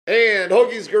And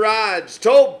Hoagie's Garage,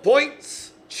 12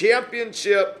 points,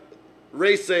 championship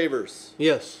race savers.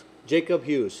 Yes, Jacob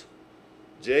Hughes.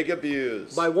 Jacob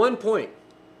Hughes. By 1 point.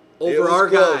 It Over was our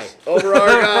close. guy. Over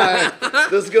our guy.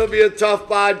 This is going to be a tough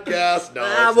podcast. No,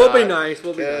 it's we'll not. be nice.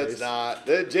 We'll be nice. It's not.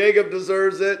 Jacob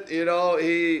deserves it. You know,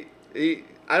 he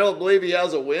I don't believe he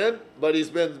has a win, but he's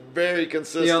been very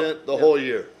consistent the whole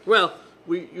year. Well,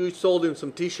 you sold him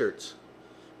some T-shirts,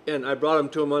 and I brought them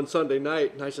to him on Sunday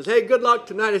night, and I said, "Hey, good luck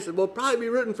tonight." I said, "We'll probably be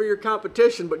rooting for your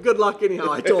competition, but good luck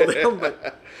anyhow." I told him.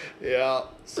 But yeah.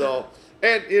 So,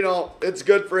 and you know, it's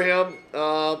good for him.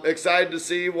 Excited to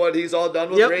see what he's all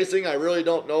done with racing. I really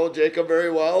don't know Jacob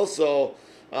very well, so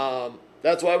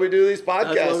that's why we do these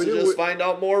podcasts, to just find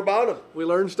out more about him. We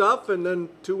learn stuff, and then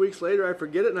 2 weeks later, I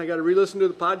forget it, and I got to re-listen to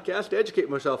the podcast to educate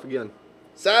myself again.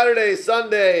 Saturday,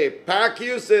 Sunday, Pack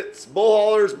Huset's Bull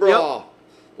Haulers Brawl. Yep.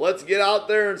 Let's get out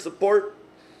there and support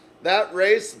that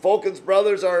race. Vulcan's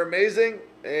brothers are amazing,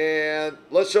 and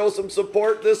let's show some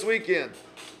support this weekend.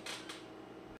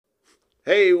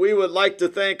 Hey, we would like to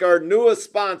thank our newest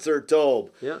sponsor,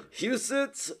 Tobe. Yeah.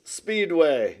 Huset's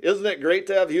Speedway. Isn't it great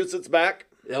to have Huset's back?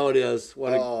 Oh, it is.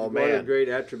 What a great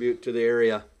attribute to the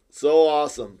area. So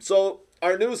awesome. So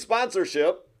our new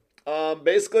sponsorship,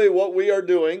 basically what we are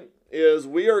doing is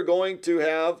we are going to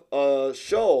have a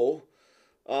show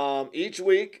each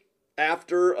week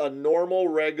after a normal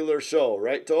regular show.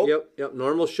 Right, Tobe? Yep.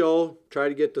 Normal show. Try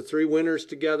to get the 3 winners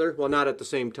together. Well, not at the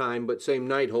same time, but same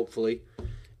night, hopefully.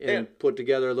 And put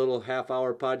together a little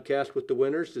half-hour podcast with the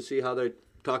winners to see how they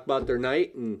talk about their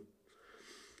night. And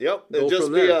it'll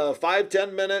just be a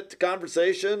 5-10 minute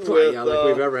conversation. Like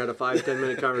we've ever had a 5-10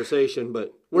 minute conversation,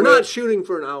 but we're not shooting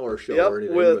for an hour show or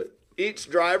anything. With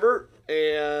each driver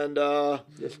and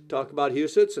just talk about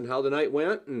Huset's and how the night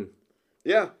went and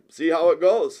see how it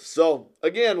goes. So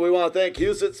again, we want to thank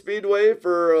Huset Speedway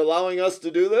for allowing us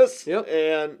to do this.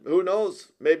 And who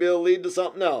knows, maybe it'll lead to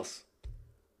something else.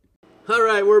 All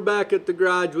right, we're back at the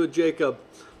garage with Jacob.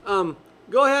 Go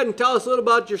ahead and tell us a little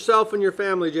about yourself and your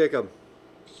family, Jacob.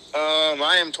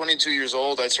 I am 22 years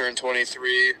old. I turned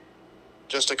 23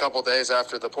 just a couple days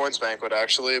after the points banquet,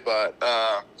 actually. But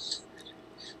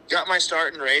got my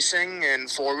start in racing in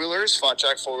four-wheelers, flat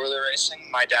track four-wheeler racing.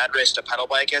 My dad raced a pedal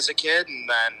bike as a kid, and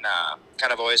then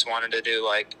kind of always wanted to do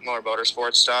like more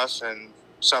motorsport stuff and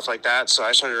stuff like that. So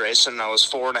I started racing when I was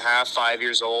 4.5, 5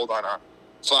 years old on a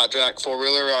flat track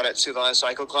four-wheeler out at Sioux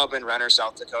Cycle Club in Renner,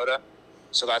 South Dakota.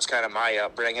 So that's kind of my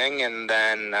upbringing. And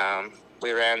then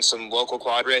we ran some local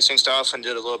quad racing stuff and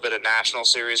did a little bit of national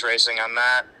series racing on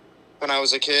that when I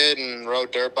was a kid, and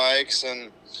rode dirt bikes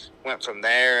and went from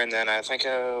there. And then I think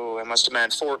I must have been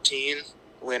 14.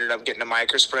 We ended up getting a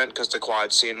micro sprint because the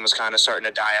quad scene was kind of starting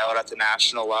to die out at the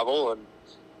national level, and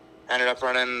ended up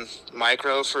running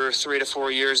micro for 3 to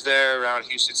 4 years there around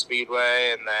Houston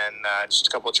Speedway, and then just a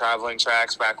couple of traveling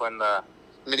tracks back when the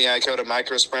Mini Icota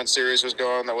Micro Sprint Series was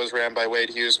going, that was ran by Wade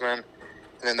Hughesman.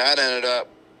 And then that ended up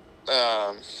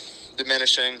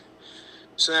diminishing.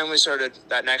 So then we started,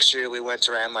 that next year we went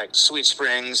to ran like Sweet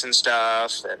Springs and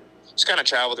stuff, and just kind of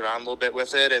traveled around a little bit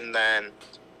with it. And then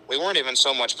we weren't even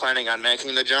so much planning on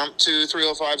making the jump to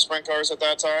 305 sprint cars at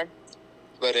that time.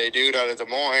 But a dude out of Des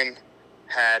Moines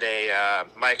had a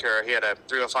micro. He had a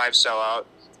 305 sellout,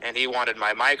 and he wanted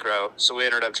my micro. So we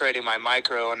ended up trading my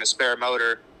micro and a spare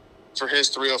motor for his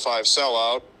 305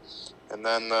 sellout. And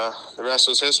then the rest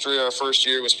was history. Our first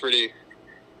year was pretty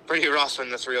rough in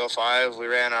the 305. We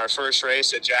ran our first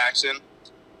race at Jackson.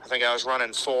 I think I was running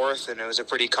 4th, and it was a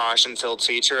pretty caution-filled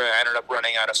feature. I ended up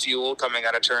running out of fuel coming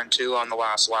out of turn 2 on the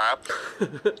last lap.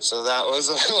 So that was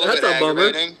a little bit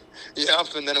aggravating.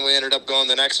 Yep, and then we ended up going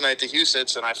the next night to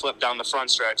Huset's, and I flipped down the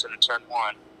front stretch into turn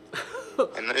 1.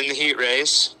 And then in the heat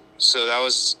race, so that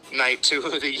was night 2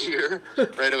 of the year,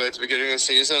 right away at the beginning of the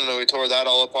season, and we tore that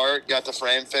all apart, got the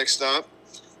frame fixed up.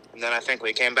 And then I think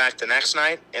we came back the next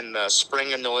night, and the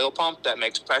spring in the oil pump that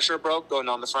makes pressure broke going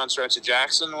down the front stretch of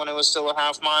Jackson when it was still a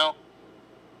half mile.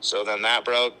 So then that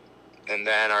broke. And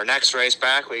then our next race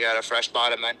back, we got a fresh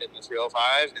bottom end in the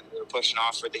 305, and we were pushing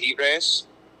off for the heat race.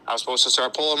 I was supposed to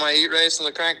start pulling my heat race, and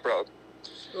the crank broke.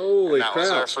 Holy crap. That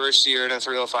was our first year in a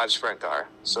 305 sprint car.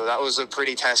 So that was a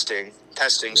pretty testing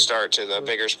start to the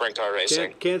bigger sprint car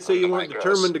racing. Can't say you weren't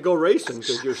determined to go racing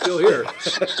because you're still here.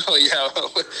 Oh,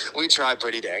 yeah. We try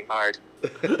pretty dang hard.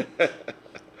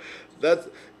 That's,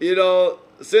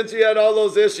 since you had all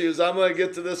those issues, I'm going to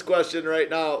get to this question right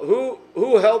now.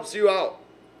 Who helps you out?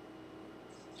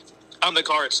 On the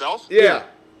car itself? Yeah.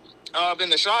 In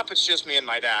the shop, it's just me and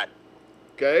my dad.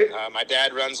 Okay. My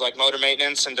dad runs like motor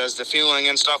maintenance and does the fueling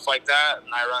and stuff like that,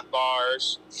 and I run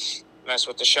bars, mess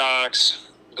with the shocks,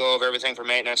 go over everything for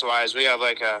maintenance-wise. We have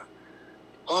like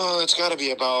it's got to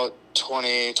be about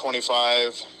 20,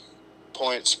 25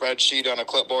 point spreadsheet on a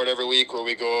clipboard every week where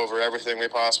we go over everything we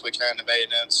possibly can to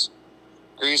maintenance.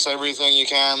 Grease everything you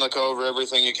can, look over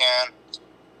everything you can.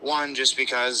 One, just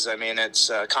because, I mean, it's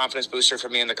a confidence booster for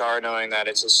me in the car, knowing that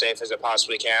it's as safe as it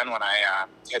possibly can when I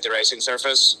hit the racing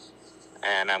surface.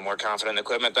 And I'm more confident in the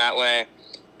equipment that way.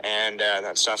 And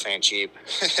that stuff ain't cheap.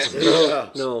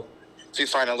 No. If you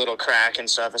find a little crack and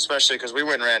stuff, especially because we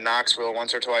went and ran Knoxville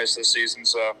once or twice this season,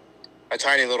 so a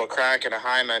tiny little crack in a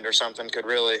high end or something could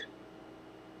really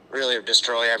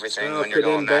destroy everything when you're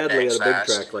going that badly dang at a big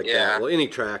fast. track like that. Well, any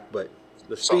track, but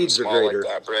the Something speeds are small greater.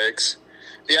 like that breaks.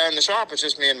 Yeah, in the shop it's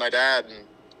just me and my dad, and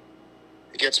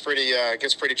it gets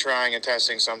pretty trying and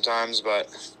testing sometimes, but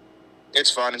it's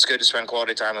fun. It's good to spend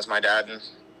quality time with my dad and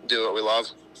do what we love.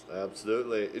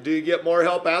 Absolutely. Do you get more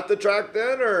help at the track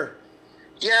then, or?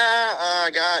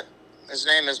 Yeah, his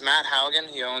name is Matt Haugen.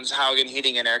 He owns Haugen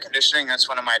Heating and Air Conditioning. That's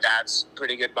one of my dad's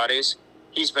pretty good buddies.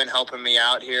 He's been helping me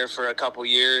out here for a couple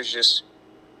years, just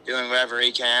doing whatever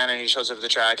he can, and he shows up at the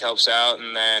track, helps out.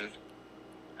 And then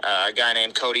a guy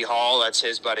named Cody Hall, that's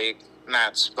his buddy,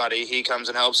 Matt's buddy. He comes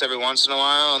and helps every once in a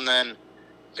while. And then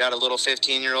got a little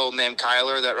 15-year-old named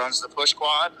Kyler that runs the push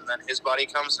quad, and then his buddy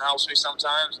comes and helps me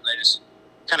sometimes, and they just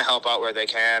kind of help out where they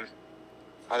can.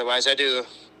 Otherwise, I do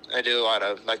a lot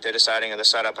of like the deciding of the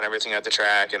setup and everything at the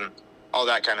track and all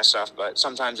that kind of stuff. But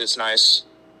sometimes it's nice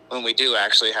when we do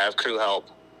actually have crew help,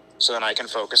 so then I can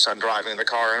focus on driving the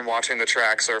car and watching the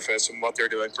track surface and what they're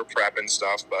doing for prep and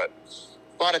stuff. But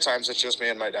a lot of times it's just me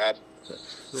and my dad.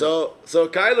 So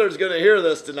Kyler's going to hear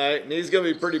this tonight, and he's going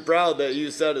to be pretty proud that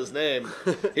you said his name.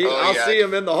 I'll see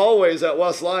him in the hallways at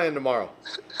West Lyon tomorrow,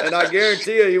 and I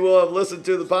guarantee you he will have listened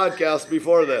to the podcast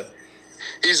before then.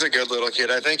 He's a good little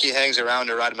kid. I think he hangs around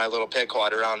to ride my little pit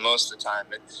quad around most of the time,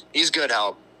 but he's good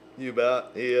help. You bet.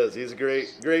 He is. He's a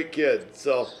great kid.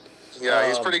 So yeah,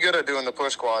 he's pretty good at doing the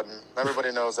push quad, and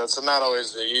everybody knows that's not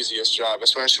always the easiest job,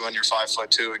 especially when you're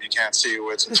 5'2" and you can't see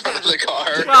what's in front of the car.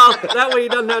 Well, that way he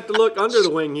doesn't have to look under the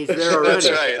wing. He's there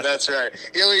already. That's right.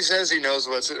 He always says he knows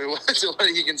what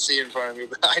he can see in front of me,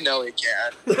 but I know he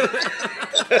can't.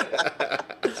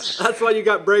 That's why you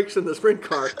got brakes in the sprint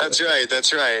car. That's right.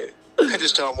 I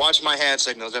just don't watch my hand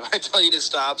signals. If I tell you to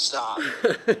stop, stop.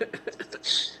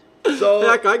 So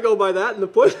heck, I go by that in the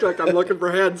push truck. I'm looking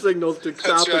for hand signals to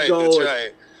stop and go. That's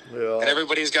right. Yeah. And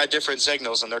everybody's got different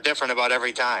signals, and they're different about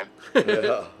every time.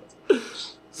 Yeah.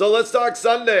 So let's talk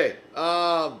Sunday.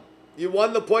 You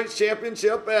won the points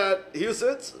championship at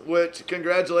Huset, which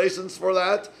congratulations for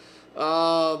that.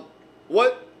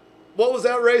 What was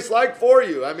that race like for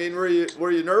you? I mean, were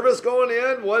you nervous going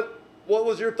in? What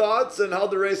was your thoughts, and how'd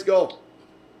the race go?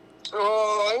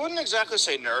 Oh, I wouldn't exactly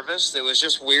say nervous. It was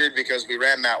just weird because we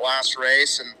ran that last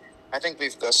race, and I think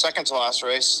the second to last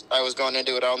race I was going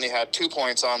into it, I only had 2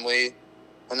 points on Lee,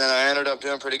 and then I ended up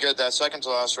doing pretty good that second to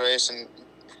last race and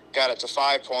got it to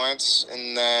 5 points,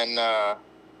 and then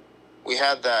we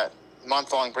had that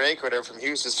month-long break or whatever from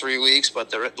Hughes is 3 weeks, but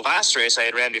the last race I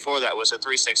had ran before that was at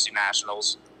 360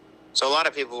 Nationals. So a lot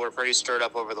of people were pretty stirred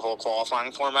up over the whole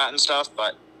qualifying format and stuff,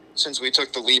 but since we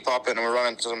took the leap up and we're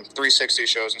running some 360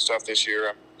 shows and stuff this year,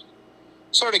 I'm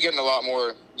sort of getting a lot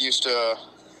more used to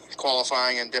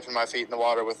qualifying and dipping my feet in the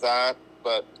water with that.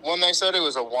 But when they said it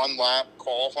was a one-lap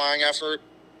qualifying effort,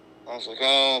 I was like,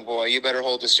 oh boy, you better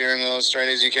hold the steering wheel as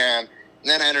straight as you can. And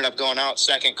then I ended up going out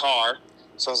second car.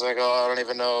 So I was like, oh, I don't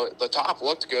even know. The top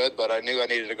looked good, but I knew I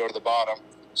needed to go to the bottom.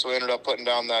 So we ended up putting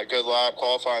down that good lap,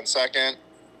 qualifying second.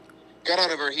 Got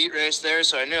out of our heat race there,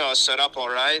 so I knew I was set up all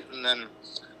right. And then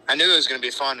I knew it was going to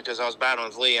be fun because I was battling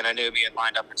with Lee, and I knew being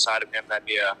lined up inside of him,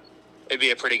 it'd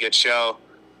be a pretty good show.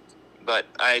 But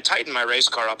I tightened my race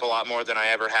car up a lot more than I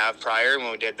ever have prior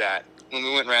when we did that. When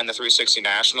we went and ran the 360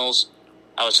 Nationals,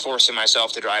 I was forcing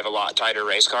myself to drive a lot tighter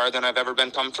race car than I've ever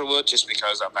been comfortable with just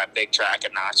because of that big track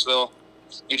at Knoxville.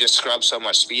 You just scrub so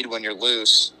much speed when you're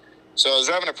loose. So I was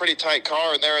driving a pretty tight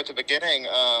car, and there at the beginning,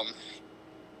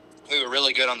 we were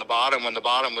really good on the bottom when the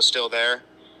bottom was still there.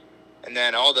 And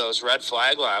then all those red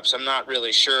flag laps, I'm not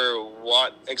really sure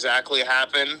what exactly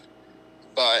happened,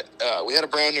 but we had a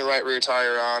brand new right rear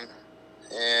tire on,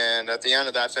 and at the end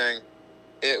of that thing,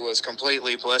 it was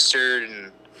completely blistered,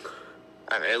 and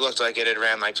I mean, it looked like it had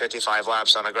ran like 55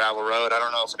 laps on a gravel road. I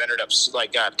don't know if it ended up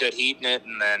got good heat in it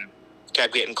and then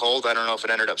kept getting cold. I don't know if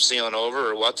it ended up sealing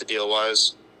over or what the deal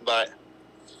was, but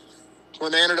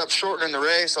when they ended up shortening the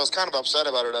race, I was kind of upset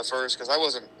about it at first because I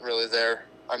wasn't really there.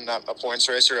 I'm not a points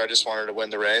racer. I just wanted to win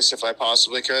the race if I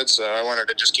possibly could. So I wanted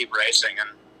to just keep racing. And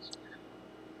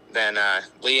then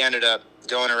Lee ended up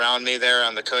going around me there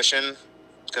on the cushion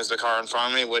because the car in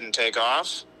front of me wouldn't take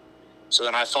off. So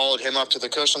then I followed him up to the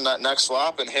cushion that next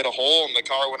lap and hit a hole, and the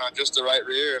car went on just the right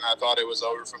rear, and I thought it was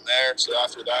over from there. So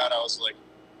after that, I was like,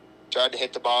 tried to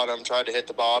hit the bottom, and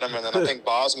then I think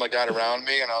Bosma got around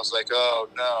me, and I was like, oh,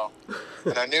 no.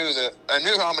 And I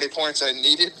knew how many points I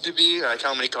needed to be, like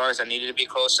how many cars I needed to be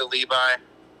close to Lee by.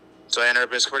 So I ended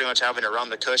up just pretty much having to run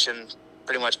the cushion,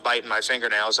 pretty much biting my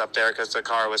fingernails up there because the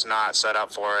car was not set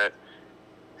up for it.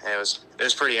 It was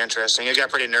pretty interesting. It got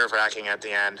pretty nerve-wracking at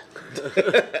the end.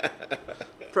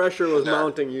 Pressure was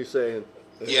mounting, you saying?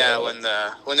 Yeah, when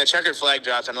the checkered flag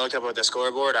dropped and I looked up at the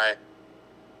scoreboard, I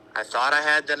thought I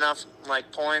had enough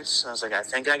points. I was like, I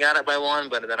think I got it by one,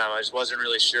 but then I just wasn't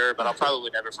really sure. But I'll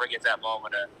probably never forget that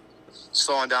moment of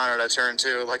slowing down at a turn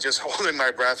two, just holding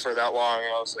my breath for that long.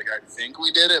 And I was like, I think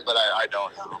we did it, but I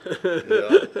don't know.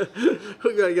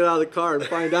 We gotta get out of the car and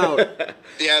find out.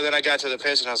 Yeah, then I got to the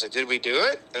pits and I was like, did we do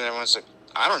it? And everyone's like,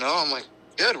 I don't know. I'm like,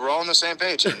 good, we're all on the same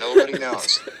page and nobody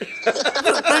knows.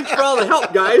 Thanks for all the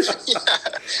help, guys.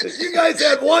 Yeah. You guys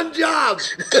had one job.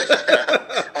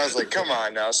 I was like, come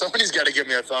on now. Somebody's got to give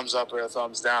me a thumbs up or a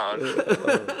thumbs down.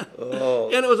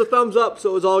 And it was a thumbs up,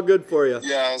 so it was all good for you.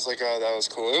 Yeah, I was like, oh, that was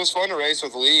cool. It was fun to race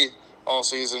with Lee all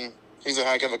season. He's a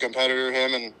heck of a competitor,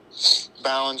 him and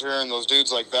Ballinger and those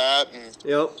dudes like that. And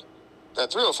yep.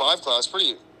 That 305 class,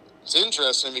 it's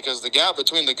interesting because the gap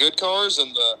between the good cars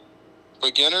and the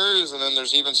beginners, and then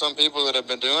there's even some people that have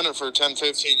been doing it for 10,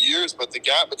 15 years, but the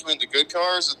gap between the good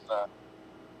cars and the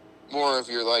more of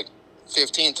your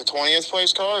 15th to 20th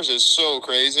place cars is so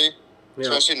crazy. Yeah.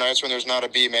 Especially nights when there's not a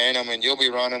B main. I mean, you'll be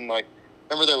running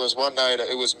remember there was one night,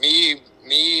 it was me,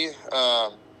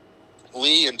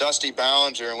 Lee and Dusty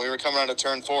Ballinger, and we were coming out of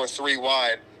turn 4 3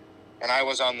 wide, and I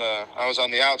was on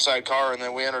the outside car, and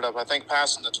then we ended up, I think,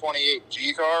 passing the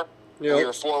 28G car. Yep. We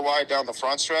were 4 wide down the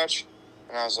front stretch.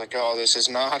 And I was like, oh, this is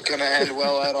not going to end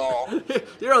well at all.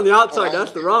 You're on the outside.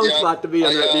 That's the wrong spot to be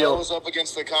in that deal. I was up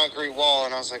against the concrete wall,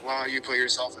 and I was like, wow, you put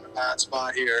yourself in a bad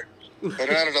spot here. But it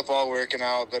ended up all working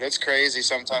out. But it's crazy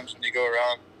sometimes when you go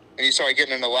around and you start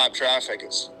getting into lap traffic.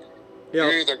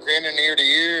 You're either grinning ear to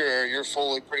ear or you're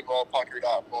fully pretty well puckered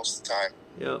up most of the time.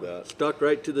 Yeah, stuck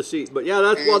right to the seat. But, yeah,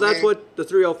 that's what the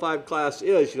 305 class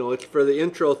is. It's for the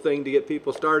intro thing to get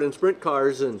people started in sprint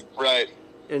cars. Right.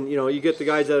 And, you get the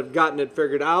guys that have gotten it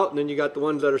figured out, and then you got the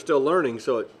ones that are still learning.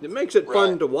 So it makes it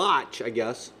fun to watch, I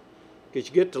guess, because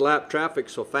you get to lap traffic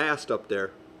so fast up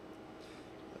there.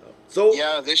 So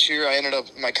yeah, this year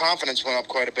my confidence went up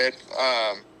quite a bit.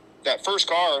 That first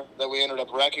car that we ended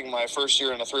up wrecking my first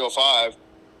year in the 305,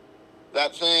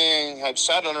 that thing had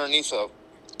sat underneath a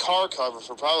car cover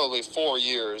for probably 4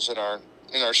 years in our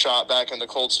shop back in the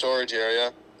cold storage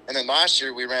area. And then last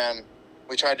year we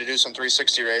tried to do some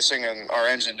 360 racing, and our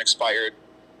engine expired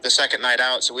the second night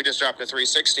out, so we just dropped a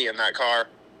 360 in that car.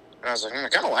 And I was like, I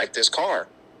kind of like this car.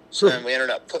 So then we ended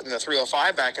up putting the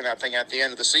 305 back in that thing at the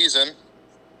end of the season,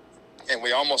 and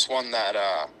we almost won that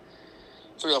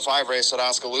 305 race at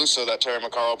Oskaloosa that Terry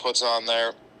McCarroll puts on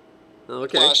there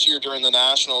last year during the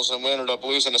Nationals, and we ended up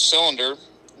losing a cylinder.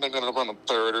 I think we ended up running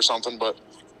third or something, but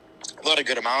not a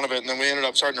good amount of it. And then we ended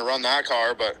up starting to run that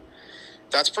car, but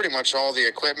that's pretty much all the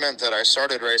equipment that I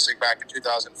started racing back in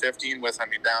 2015 with. I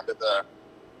mean, down to the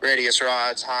radius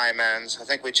rods, high ends. I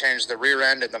think we changed the rear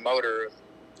end and the motor,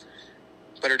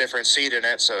 put a different seat in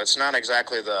it, so it's not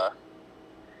exactly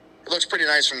it looks pretty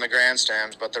nice from the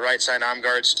grandstands, but the right side arm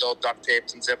guard's still duct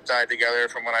taped and zip tied together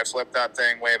from when I flipped that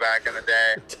thing way back in the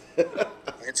day.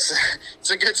 It's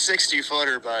a good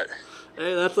 60-footer, but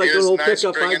hey, that's like a little nice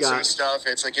pickup I got. Some stuff.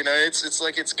 It's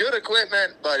it's good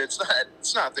equipment, but it's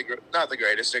not the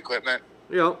greatest equipment.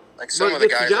 Yeah, like some but of the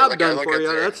gets guys. the job done for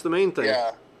you. That's the main thing.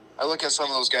 Yeah, I look at some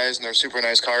of those guys and their super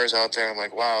nice cars out there. I'm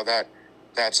like, wow,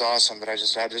 that's awesome. But I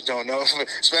just don't know,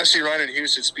 especially running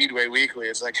Huset Speedway weekly.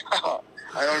 It's like, oh,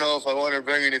 I don't know if I want to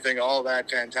bring anything all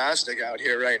that fantastic out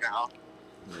here right now.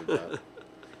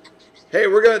 Hey,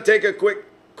 we're gonna take a quick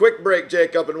break,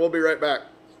 Jacob, and we'll be right back.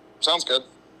 Sounds good.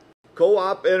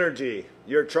 Co-op Energy,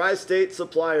 your tri-state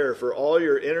supplier for all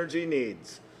your energy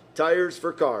needs. Tires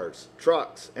for cars,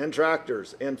 trucks, and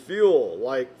tractors, and fuel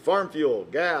like farm fuel,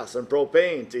 gas, and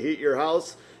propane to heat your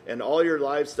house and all your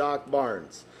livestock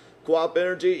barns. Co-op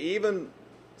Energy even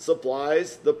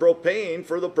supplies the propane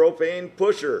for the propane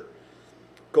pusher.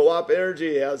 Co-op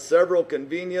Energy has several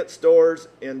convenient stores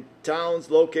in towns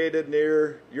located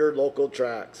near your local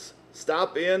tracks.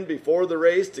 Stop in before the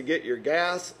race to get your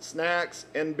gas, snacks,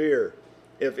 and beer.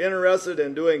 If interested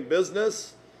in doing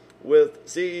business with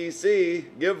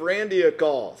CEC, give Randy a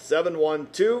call,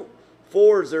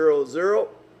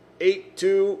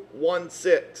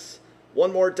 712-400-8216.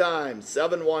 One more time,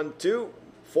 712-400-8216.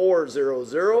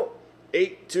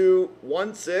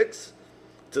 400-8216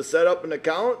 to set up an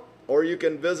account, or you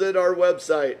can visit our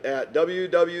website at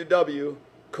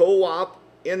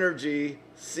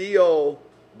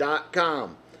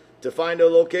www.coopenergyco.com to find a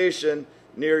location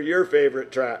near your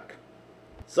favorite track.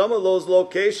 Some of those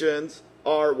locations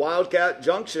are Wildcat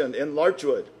Junction in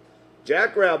Larchwood,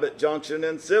 Jackrabbit Junction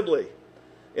in Sibley,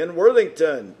 in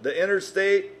Worthington, the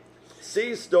Interstate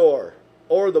C Store,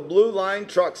 or the Blue Line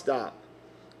Truck Stop.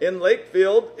 In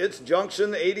Lakefield, it's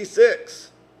Junction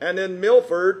 86, and in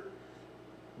Milford,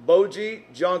 Bogie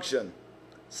Junction.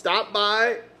 Stop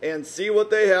by and see what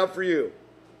they have for you.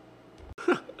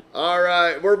 All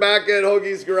right, we're back at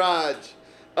Hoagie's Garage.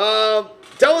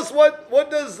 Tell us,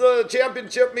 what does the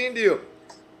championship mean to you?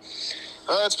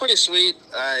 It's pretty sweet.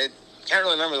 I can't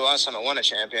really remember the last time I won a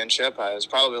championship. I was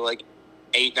probably like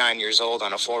 8, 9 years old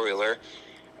on a four-wheeler.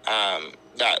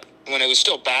 That when it was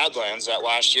still Badlands that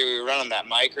last year, we were running that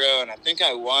micro, and I think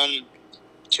I won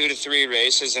 2 to 3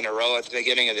 races in a row at the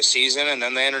beginning of the season, and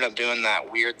then they ended up doing that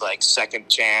weird like second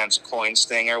chance coins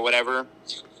thing or whatever.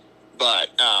 But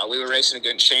we were racing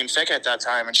against Shane Fick at that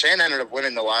time, and Shane ended up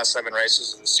winning the last 7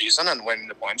 races of the season and winning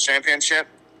the points championship,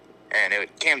 and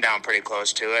it came down pretty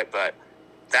close to it, but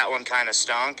that one kind of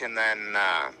stunk. And then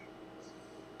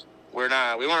we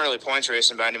weren't really points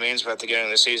racing by any means, but at the beginning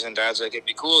of the season, Dad's like, it'd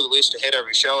be cool at least to hit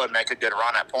every show and make a good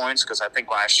run at points, because I think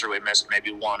last year we missed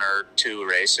maybe 1 or 2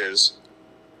 races.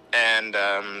 And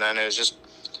then it was just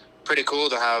pretty cool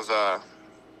to have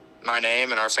my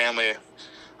name and our family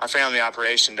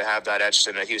operation to have that etched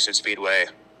in the Huset Speedway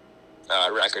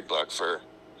record book for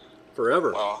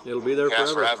forever. Well, it'll be there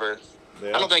forever.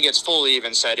 Yeah. I don't think it's fully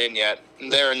even set in yet.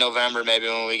 There in November, maybe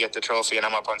when we get the trophy and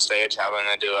I'm up on stage having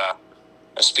to do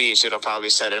a speech, it'll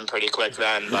probably set in pretty quick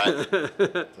then.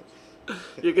 But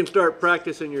you can start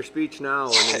practicing your speech now,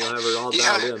 and then you'll have it all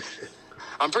dialed in.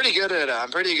 I'm pretty good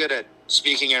at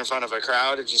speaking in front of a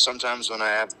crowd. It's just sometimes when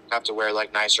I have to wear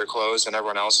like nicer clothes and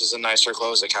everyone else is in nicer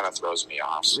clothes, it kind of throws me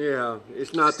off. Yeah,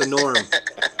 it's not the norm.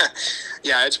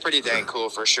 Yeah, it's pretty dang cool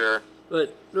for sure.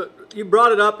 But you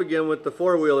brought it up again with the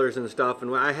four-wheelers and stuff,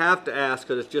 and I have to ask,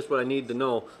 because it's just what I need to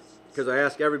know, because I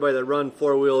ask everybody that run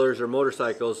four-wheelers or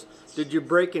motorcycles, did you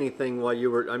break anything while you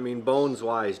were,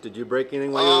 bones-wise, did you break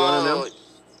anything while you were running them?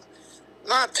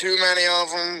 Not too many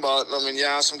of them, but,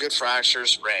 some good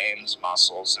fractures, sprains,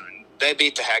 muscles, and they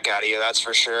beat the heck out of you, that's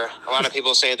for sure. A lot of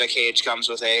people say the cage comes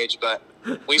with age, but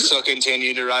we still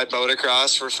continue to ride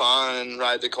motocross for fun and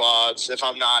ride the quads. If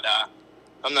I'm not at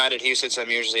Huset's, I'm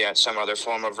usually at some other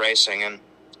form of racing, and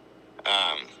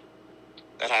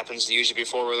that happens to usually be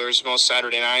four-wheelers most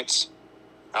Saturday nights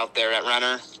out there at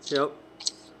Renner. Yep.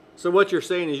 So what you're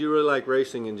saying is you really like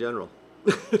racing in general.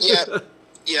 Yeah.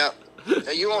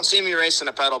 You won't see me racing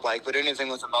a pedal bike, but anything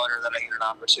with a motor that I get an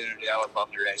opportunity, I would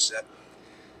love to race it.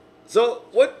 So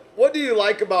what do you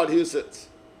like about Huset's?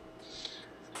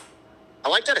 I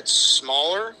like that it's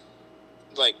smaller.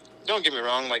 Like, don't get me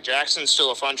wrong, like Jackson's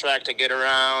still a fun track to get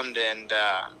around, and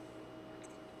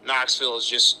Knoxville is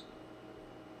just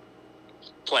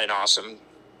plain awesome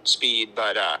speed.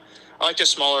 But I like the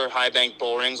smaller high bank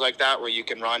bull rings like that where you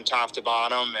can run top to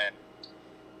bottom, and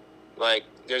like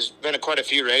there's been quite a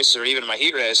few races, or even my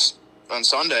heat race on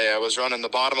Sunday, I was running the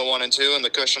bottom of 1 and 2 and the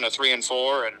cushion of 3 and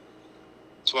 4, and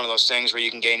it's one of those things where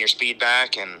you can gain your speed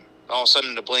back, and all of a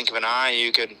sudden in the blink of an eye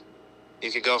you could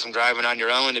go from driving on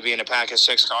your own to being a pack of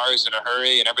 6 cars in a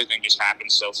hurry, and everything just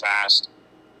happens so fast.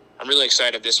 I'm really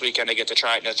excited this weekend to get to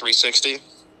try it in a 360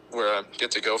 where I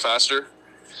get to go faster.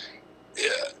 Yeah,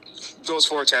 those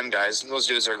 410 guys, those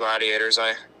dudes are gladiators.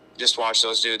 I just watch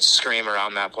those dudes scream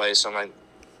around that place. I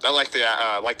like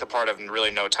the part of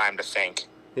really no time to think.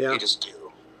 Yeah. You just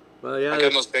do. Well, yeah. Like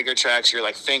on those bigger tracks, you're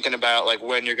like thinking about like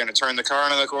when you're going to turn the car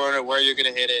into the corner, where you're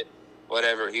going to hit it,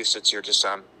 whatever. Huset's, you're just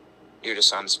on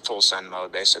full send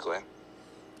mode, basically.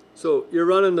 So you're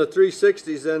running the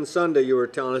 360s then Sunday, you were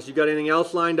telling us. You got anything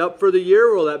else lined up for the year,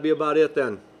 or will that be about it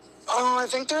then? Oh, I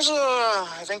think there's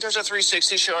a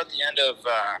 360 show at the end of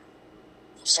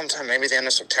sometime, maybe the end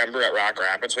of September at Rock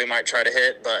Rapids. We might try to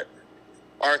hit, but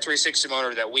our 360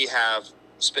 motor that we have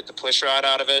spit the push rod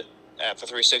out of it at the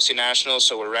 360 Nationals,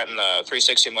 so we're renting the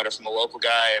 360 motor from a local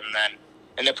guy, and then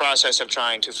in the process of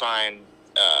trying to find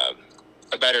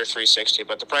a better 360,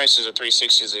 but the prices of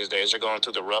 360s these days are going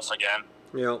through the roof again.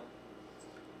 Yeah.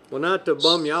 Well, not to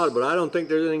bum you out, but I don't think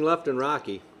there's anything left in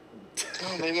Rocky.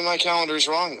 Oh, maybe my calendar's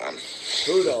wrong then.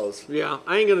 Who knows? Yeah,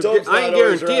 I ain't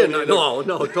guaranteeing it. No,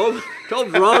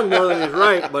 Tob's wrong more than he's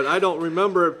right, but I don't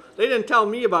remember. They didn't tell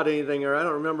me about anything, or I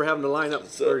don't remember having to line up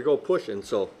or go pushing.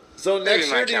 So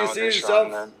next year, do you see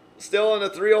yourself still in a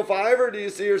 305, or do you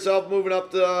see yourself moving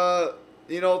up to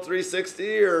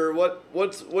 360, or what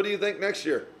do you think next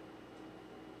year?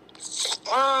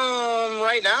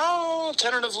 Right now,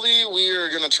 tentatively, we are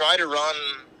going to try to run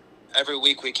every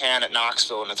week we can at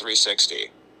Knoxville in a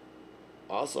 360.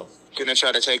 Awesome. Going to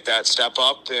try to take that step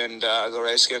up and go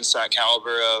race against that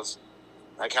caliber of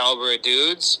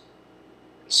dudes.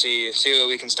 See what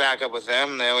we can stack up with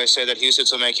them. They always say that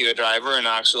Huset will make you a driver and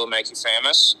Knoxville will make you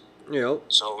famous. Yep.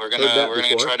 So we're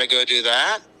gonna try to go do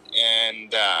that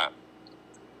and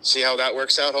see how that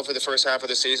works out. Hopefully the first half of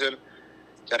the season.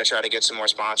 Got to try to get some more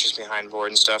sponsors behind board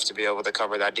and stuff to be able to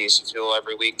cover that diesel fuel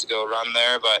every week to go run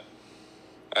there. But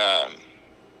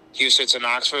Huset's and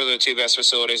Knoxville are the two best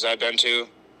facilities I've been to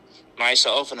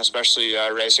myself, and especially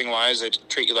racing-wise. They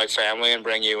treat you like family and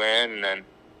bring you in, and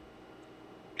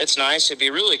it's nice. It'd be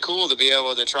really cool to be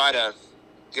able to try to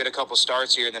get a couple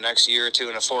starts here in the next year or two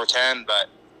in a 410, but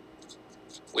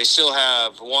we still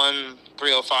have one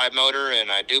 305 motor, and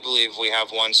I do believe we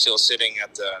have one still sitting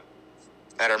at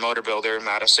our motor builder,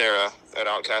 Matacera, at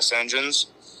Outcast Engines.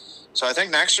 So I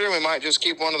think next year we might just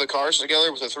keep one of the cars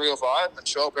together with a 305 and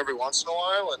show up every once in a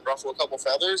while and ruffle a couple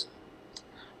feathers.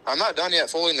 I'm not done yet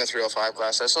fully in the 305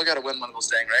 class. I still got to win one of those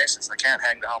dang races. I can't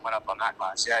hang the helmet up on that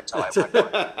class yet until I win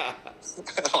one.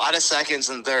 A lot of seconds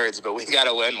and thirds, but we got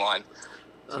to win one.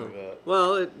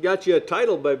 Well, it got you a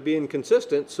title by being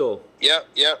consistent, so. Yep.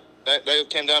 That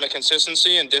came down to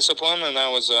consistency and discipline, and that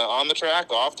was on the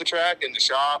track, off the track, in the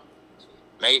shop,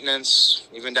 maintenance,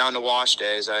 even down to wash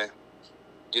days. I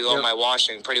do all my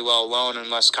washing pretty well alone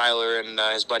unless Kyler and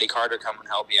his buddy Carter come and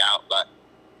help me out, but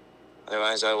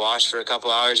otherwise, I wash for a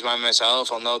couple hours by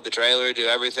myself. I'll load the trailer, do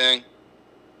everything.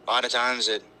 A lot of times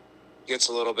it gets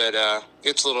a little bit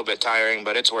tiring,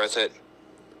 but it's worth it.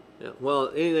 Yeah. Well,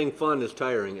 anything fun is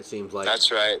tiring, it seems like. That's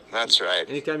right.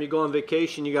 Anytime you go on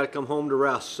vacation, you got to come home to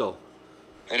rest. So.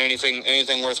 And anything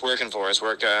worth working for is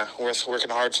worth working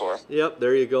hard for. Yep.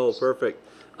 There you go. Perfect.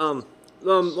 Why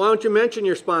don't you mention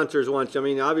your sponsors once? I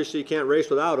mean, obviously you can't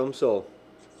race without them. So.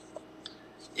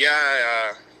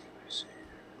 Yeah.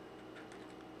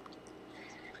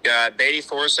 Got Beatty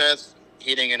Forsyth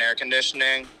Heating and Air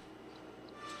Conditioning.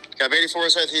 Got Beatty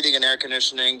Forsyth Heating and Air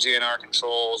Conditioning, GNR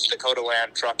Controls, Dakota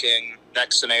Land Trucking,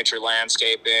 Next to Nature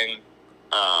Landscaping.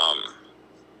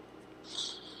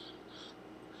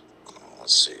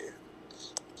 Let's see.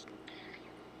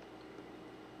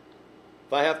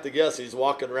 If I have to guess, he's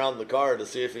walking around the car to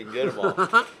see if he can get them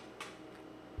all.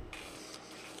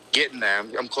 Getting there.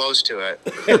 I'm close to it.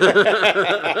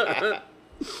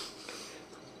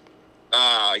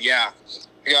 Yeah.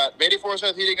 We got Beatty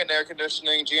Forsyth Heating and Air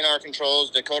Conditioning, GNR Controls,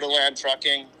 Dakota Land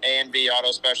Trucking, A&B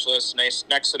Auto Specialists,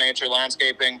 Next to Nature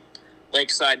Landscaping,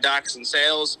 Lakeside Docks and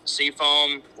Sales,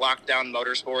 Seafoam, Lockdown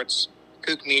Motorsports,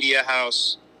 Kook Media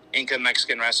House, Inca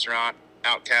Mexican Restaurant,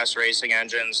 Outcast Racing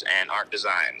Engines, and Art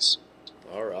Designs.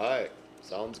 All right.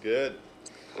 Sounds good.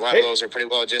 A lot of those are pretty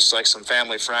well just like some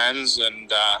family friends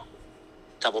and a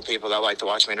couple people that like to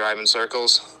watch me drive in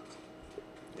circles.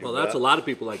 Well, that's a lot of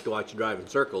people like to watch you drive in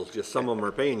circles. Just some of them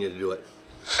are paying you to do it.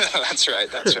 That's right.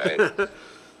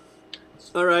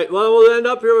 All right. Well, we'll end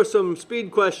up here with some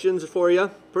speed questions for you.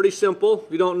 Pretty simple.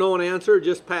 If you don't know an answer,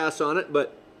 just pass on it.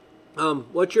 But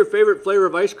what's your favorite flavor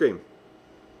of ice cream?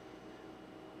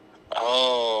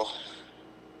 Oh,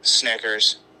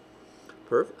 Snickers.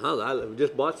 Perfect. Oh, I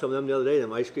just bought some of them the other day.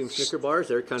 Them ice cream Snicker bars.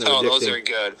 They're kind of addicting. Those are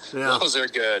good. Yeah. Those are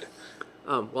good.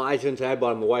 Well, I shouldn't say I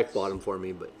bought them. My wife bought them for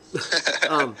me, but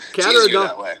cat or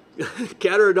dog?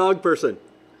 Cat or a dog person?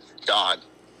 Dog.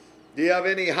 Do you have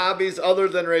any hobbies other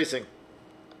than racing?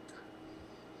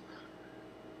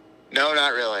 No,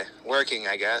 not really. Working,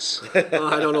 I guess. I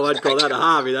don't know. I'd call that a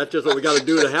hobby. That's just what we got to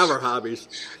do to have our hobbies.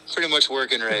 Pretty much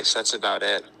work and race. That's about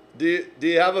it. Do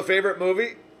you have a favorite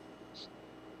movie?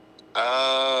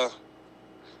 Does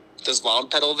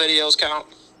Loud Pedal videos count?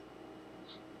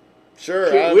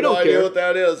 Sure, I have no idea what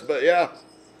that is, but yeah.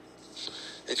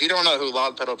 If you don't know who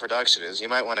Loud Pedal Production is, you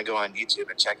might want to go on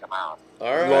YouTube and check them out.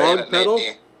 All right. Loud Pedal?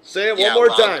 Say it one more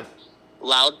time.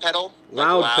 Loud Pedal.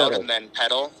 Loud Pedal. And then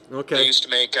Pedal. Okay. They used to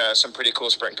make some pretty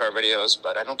cool sprint car videos,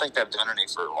 but I don't think they've done any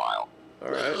for a while. All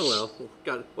right. Oh,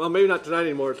 well, maybe not tonight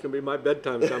anymore. It's going to be my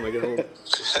bedtime time I get home.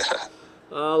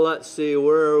 Let's see.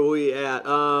 Where are we at?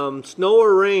 Snow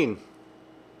or rain?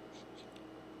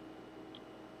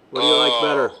 What do you like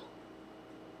better?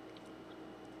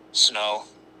 Snow.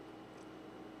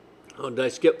 Oh, did I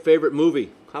skip favorite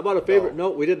movie? How about a favorite? No,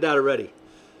 we did that already.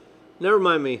 Never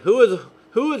mind me. Who is?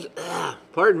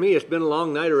 Pardon me. It's been a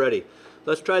long night already.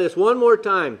 Let's try this one more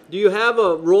time. Do you have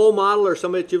a role model or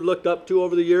somebody that you've looked up to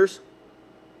over the years?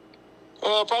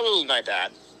 Probably my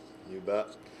dad. You bet.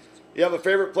 You have a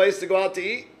favorite place to go out to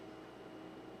eat?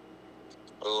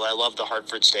 Oh, I love the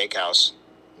Hartford Steakhouse.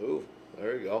 Ooh,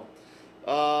 there you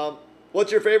go.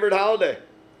 What's your favorite holiday?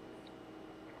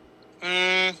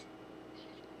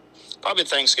 Probably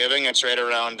Thanksgiving. It's right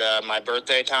around my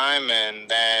birthday time, and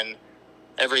then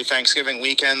every Thanksgiving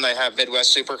weekend they have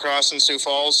Midwest Supercross in Sioux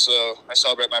Falls, so I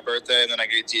celebrate my birthday, and then I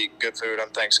get to eat good food on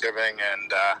Thanksgiving,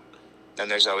 and then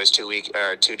there's always 2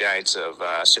 nights of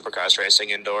Supercross racing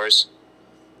indoors.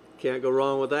 Can't go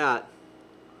wrong with that.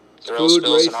 Thrills, Food,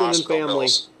 spills, racing, and family.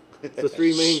 Bills. It's the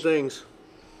three main things.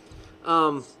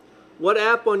 What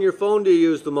app on your phone do you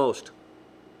use the most?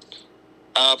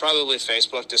 Probably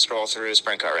Facebook to scroll through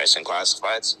sprint car racing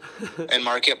classifieds and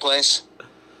marketplace.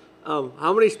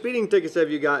 How many speeding tickets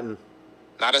have you gotten?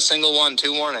 Not a single one.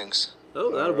 2 warnings. Oh,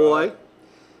 that a boy.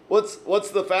 What's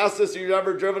the fastest you've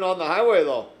ever driven on the highway,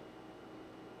 though?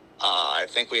 I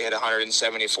think we hit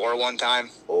 174 one time.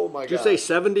 Oh, my God. Did you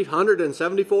say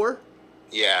 174?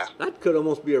 Yeah. That could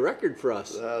almost be a record for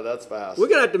us. That's fast. We're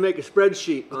going to have to make a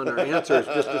spreadsheet on our answers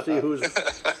just to see who's...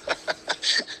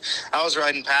 I was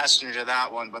riding passenger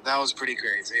that one, but that was pretty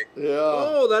crazy. Yeah.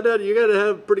 Oh, you got to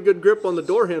have pretty good grip on the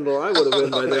door handle. I would have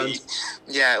been by then.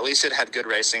 Yeah, at least it had good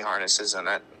racing harnesses in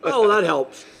it. Oh, that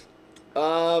helps.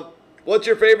 What's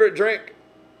your favorite drink?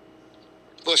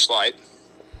 Busch Light.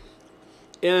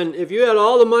 And if you had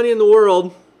all the money in the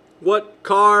world, what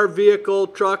car, vehicle,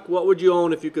 truck, what would you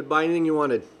own if you could buy anything you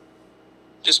wanted?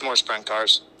 Just more sprint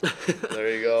cars. There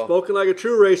you go. Spoken like a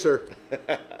true racer.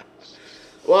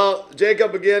 Well,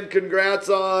 Jacob, again, congrats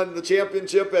on the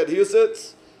championship at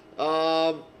Huset's.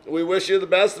 We wish you the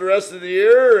best the rest of the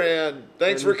year, and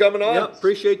thanks for coming on. Yep,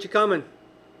 appreciate you coming.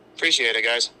 Appreciate it,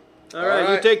 guys. All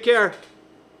right, you take care.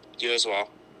 You as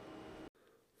well.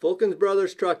 Fulkins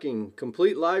Brothers Trucking,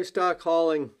 complete livestock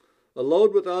hauling. A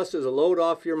load with us is a load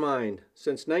off your mind.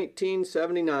 Since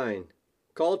 1979.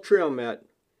 Call Trim at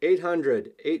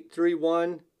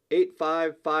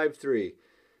 800-831-8553.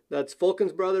 That's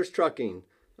Fulkins Brothers Trucking.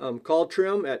 Call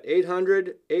Trim at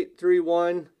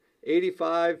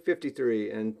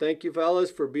 800-831-8553. And thank you, fellas,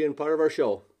 for being part of our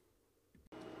show.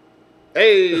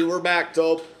 Hey, we're back,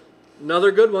 Tope.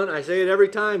 Another good one. I say it every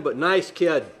time, but nice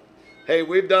kid. Hey,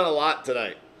 we've done a lot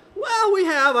tonight. Well, we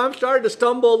have. I'm starting to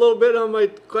stumble a little bit on my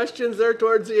questions there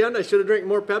towards the end. I should have drank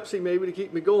more Pepsi maybe to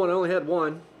keep me going. I only had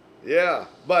one. Yeah,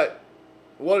 but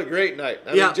what a great night.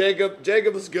 I mean,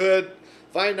 Jacob was good.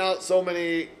 Find out so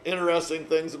many interesting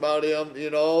things about him. You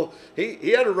know,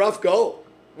 he had a rough go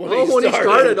when he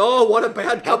started. Oh, what a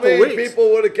bad couple weeks. How many weeks.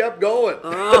 people would have kept going?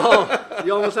 Oh,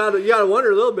 you almost had to, you got to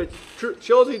wonder a little bit.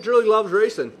 Shows he truly loves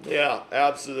racing. Yeah,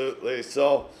 absolutely.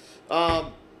 So, yeah.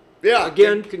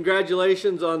 Again,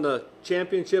 congratulations on the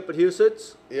championship at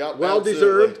Huset's. Yep, well absolutely.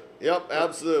 deserved. Yep,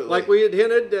 absolutely. Like we had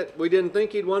hinted that we didn't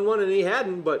think he'd won one, and he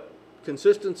hadn't, but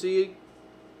consistency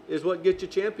is what gets you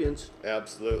champions.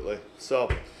 Absolutely. So,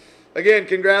 again,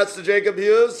 congrats to Jacob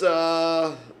Hughes.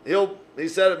 He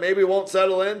said it maybe won't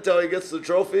settle in until he gets the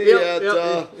trophy. You're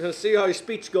gonna see how his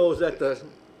speech goes at the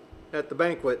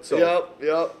banquet. So.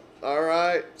 Yep. All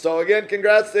right. So again,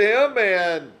 congrats to him,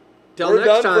 and Till we're next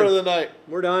done time. for the night.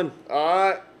 We're done. All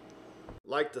right.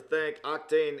 Like to thank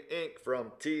Octane Inc.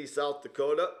 from T, South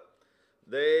Dakota.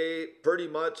 They pretty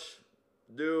much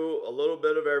do a little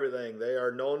bit of everything. They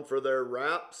are known for their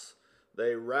wraps.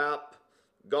 They wrap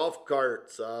golf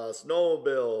carts,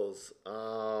 snowmobiles,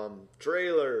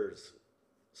 trailers,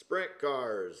 sprint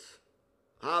cars,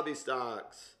 hobby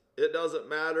stocks. It doesn't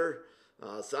matter.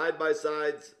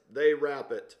 Side-by-sides, they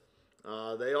wrap it.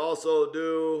 They also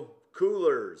do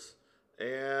coolers,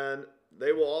 and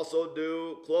they will also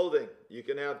do clothing. You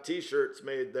can have t-shirts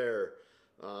made there.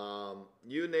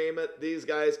 You name it, these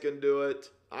guys can do it.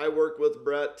 I work with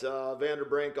Brett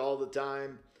Vanderbrink all the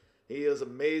time. He is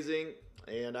amazing,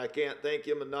 and I can't thank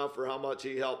him enough for how much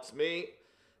he helps me.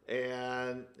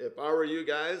 And if I were you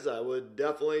guys, I would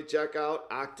definitely check out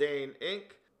Octane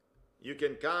Inc. You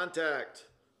can contact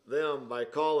them by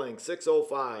calling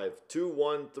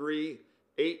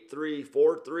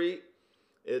 605-213-8343.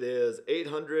 It is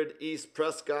 800 East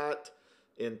Prescott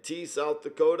in T, South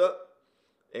Dakota.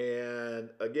 And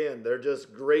again, they're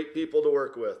just great people to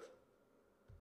work with.